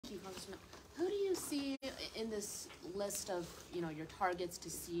see in this list of, you know, your targets to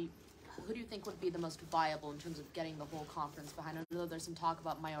see, who do you think would be the most viable in terms of getting the whole conference behind? I know there's some talk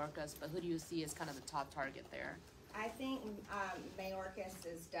about Mayorkas, but who do you see as kind of the top target there? I think Mayorkas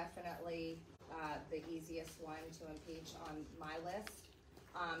is definitely the easiest one to impeach on my list.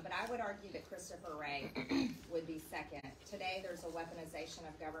 But I would argue that Christopher Wray would be second. Today there's a weaponization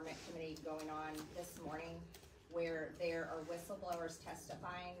of government committee going on this morning where there are whistleblowers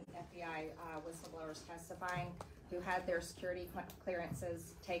testifying, FBI whistleblowers testifying, who had their security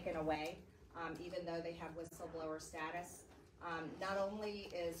clearances taken away, even though they have whistleblower status. Not only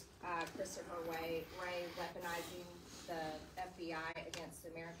is Christopher Wray weaponizing the FBI against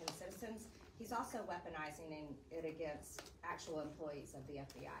American citizens, he's also weaponizing it against actual employees of the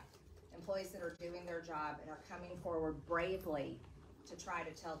FBI. Employees that are doing their job and are coming forward bravely to try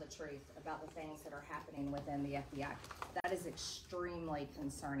to tell the truth about the things that are happening within the FBI. That is extremely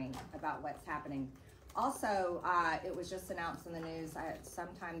concerning about what's happening. Also, it was just announced in the news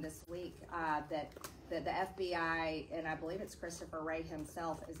sometime this week that the FBI, and I believe it's Christopher Wray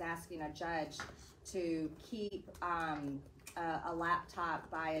himself, is asking a judge to keep a laptop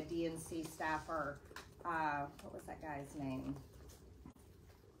by a DNC staffer. What was that guy's name?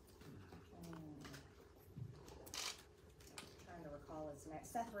 Trying to recall his name.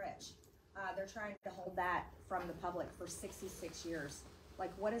 Seth Rich. They're trying to hold that from the public for 66 years.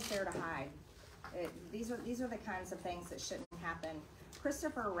 Like, what is there to hide? These are the kinds of things that shouldn't happen.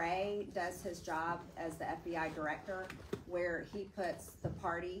 Christopher Wray does his job as the FBI director, where he puts the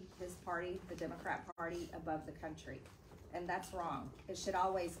party, his party, the Democrat Party, above the country. And that's wrong. It should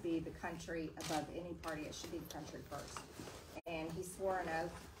always be the country above any party. It should be the country first. And he swore an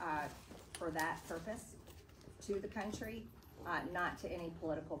oath for that purpose to the country, not to any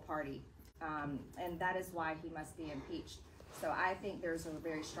political party. And that is why he must be impeached. So I think there's a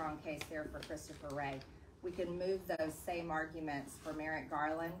very strong case there for Christopher Wray. We can move those same arguments for Merrick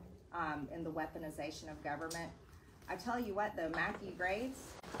Garland in the weaponization of government. I tell you what, though, Matthew Graves,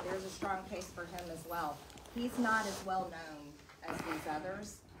 there's a strong case for him as well. He's not as well known as these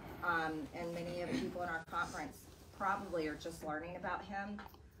others, and many of the people in our conference probably are just learning about him.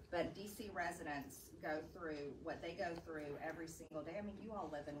 But DC residents go through what they go through every single day. I mean, you all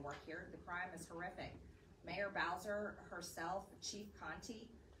live and work here. The crime is horrific. Mayor Bowser herself, Chief Conte,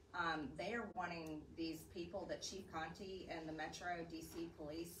 they are wanting these people that Chief Conte and the Metro DC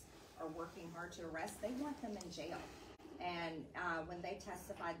police are working hard to arrest. They want them in jail. And when they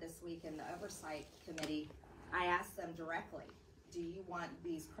testified this week in the Oversight Committee, I asked them directly, do you want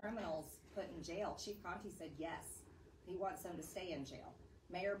these criminals put in jail? Chief Conte said yes. He wants them to stay in jail.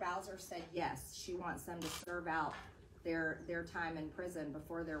 Mayor Bowser said yes. She wants them to serve out their time in prison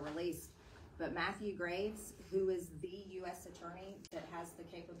before they're released. But Matthew Graves, who is the U.S. attorney that has the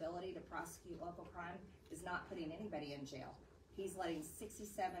capability to prosecute local crime, is not putting anybody in jail. He's letting 67%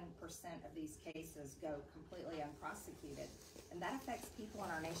 of these cases go completely unprosecuted. And that affects people in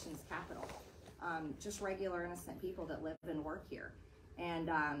our nation's capital, just regular innocent people that live and work here.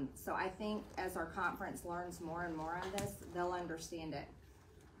 And so I think as our conference learns more and more on this, they'll understand it.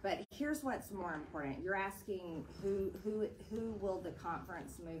 But here's what's more important. You're asking who will the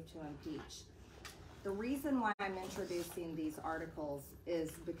conference move to impeach? The reason why I'm introducing these articles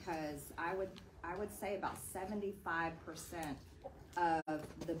is because I would say about 75% of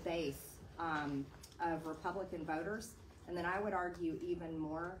the base of Republican voters, and then I would argue even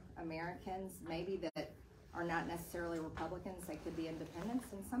more Americans, maybe that are not necessarily Republicans, they could be independents,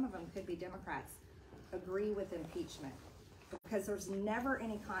 and some of them could be Democrats, agree with impeachment. Because there's never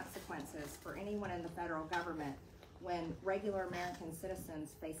any consequences for anyone in the federal government when regular American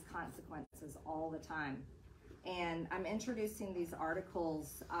citizens face consequences all the time. And I'm introducing these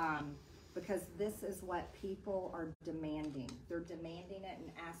articles because this is what people are demanding. They're demanding it and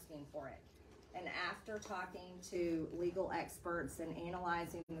asking for it. And after talking to legal experts and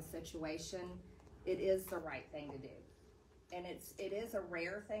analyzing the situation, it is the right thing to do. And it is a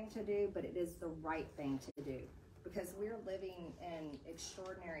rare thing to do, but it is the right thing to do. Because we're living in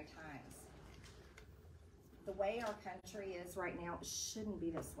extraordinary times. The way our country is right now, it shouldn't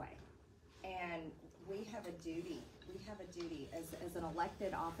be this way. And we have a duty. We have a duty. As an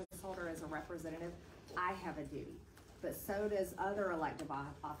elected office holder, as a representative, I have a duty. But so does other elected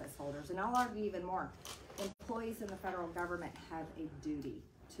office holders. And I'll argue even more. Employees in the federal government have a duty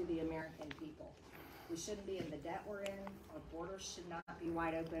to the American people. We shouldn't be in the debt we're in. Our borders should not be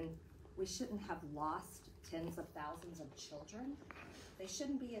wide open. We shouldn't have lost tens of thousands of children. They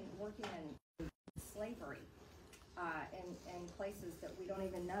shouldn't be working in slavery in places that we don't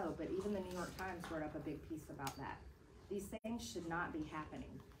even know. But even the New York Times wrote up a big piece about that. These things should not be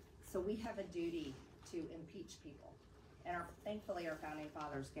happening. So we have a duty to impeach people. And thankfully our founding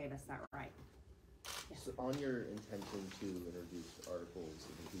fathers gave us that right. So on your intention to introduce articles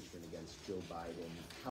of impeachment against Joe Biden,